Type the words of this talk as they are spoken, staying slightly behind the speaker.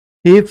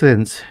Hey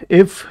friends,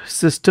 if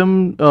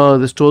system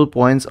restore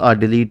points are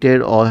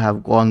deleted or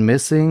have gone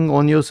missing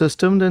on your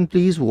system, then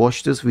please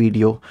watch this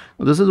video.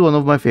 This is one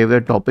of my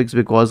favorite topics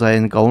because I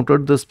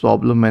encountered this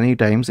problem many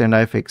times and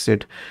I fixed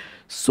it.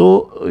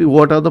 So,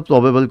 what are the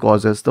probable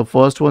causes? The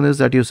first one is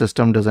that your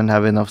system doesn't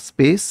have enough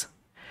space.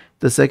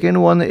 The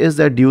second one is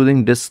that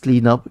during disk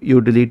cleanup,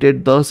 you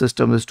deleted the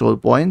system restore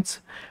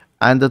points.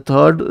 And the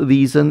third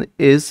reason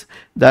is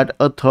that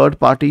a third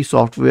party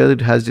software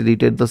it has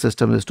deleted the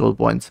system restore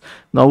points.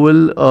 Now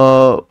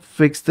we'll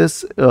fix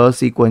this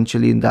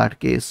sequentially in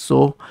that case.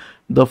 So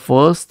the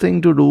first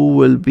thing to do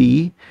will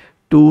be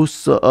to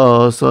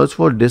search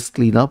for disk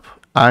cleanup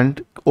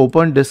and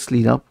open disk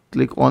cleanup,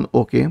 click on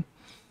OK.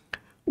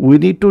 We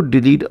need to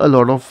delete a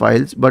lot of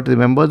files, but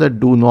remember that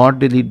do not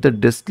delete the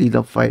disk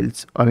cleanup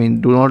files. I mean,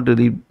 do not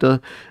delete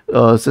the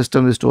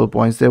system restore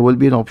points. There will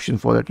be an option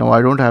for it. Now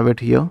I don't have it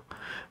here,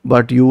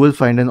 but you will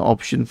find an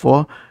option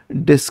for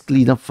disk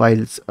cleanup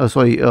files,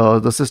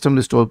 the system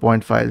restore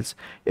point files.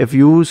 If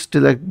you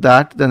select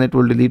that, then it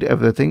will delete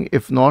everything.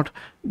 If not,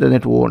 then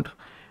it won't.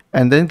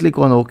 And then click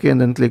on OK and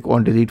then click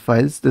on delete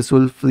files. This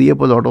will free up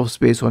a lot of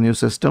space on your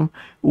system,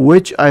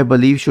 which I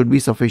believe should be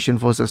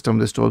sufficient for system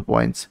restore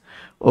points.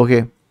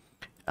 Okay,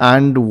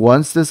 and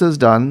once this is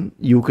done,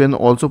 you can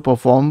also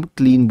perform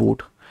clean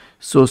boot.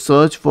 So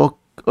search for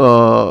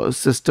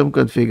system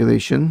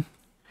configuration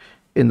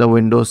in the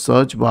Windows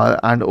search bar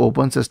and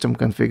open system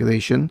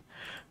configuration.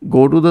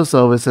 Go to the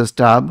services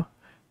tab,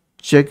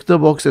 check the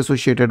box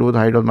associated with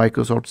hide on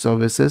Microsoft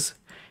services.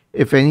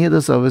 If any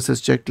other service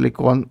is checked, click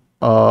on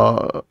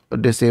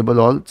disable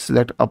all,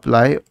 select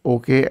apply,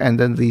 OK, and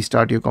then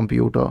restart your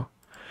computer.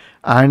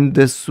 And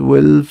this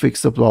will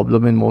fix the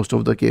problem in most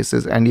of the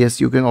cases. And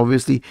yes, you can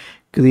obviously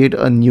create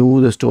a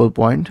new restore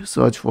point,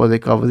 search for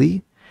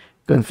recovery,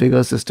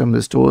 configure system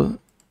restore,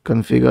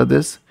 configure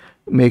this,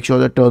 make sure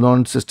that turn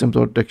on system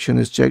protection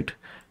is checked,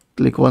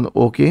 click on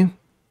OK,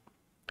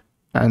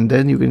 and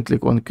then you can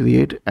click on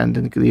create and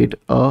then create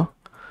a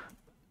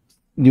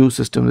new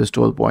system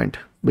restore point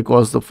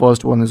because the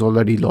first one is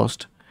already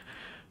lost.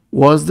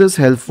 Was this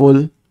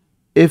helpful?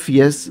 If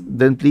yes,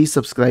 then please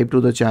subscribe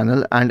to the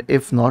channel, and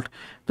if not,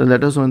 then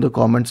let us know in the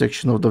comment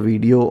section of the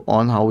video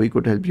on how we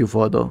could help you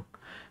further.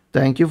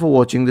 Thank you for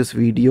watching this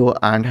video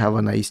and have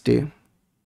a nice day.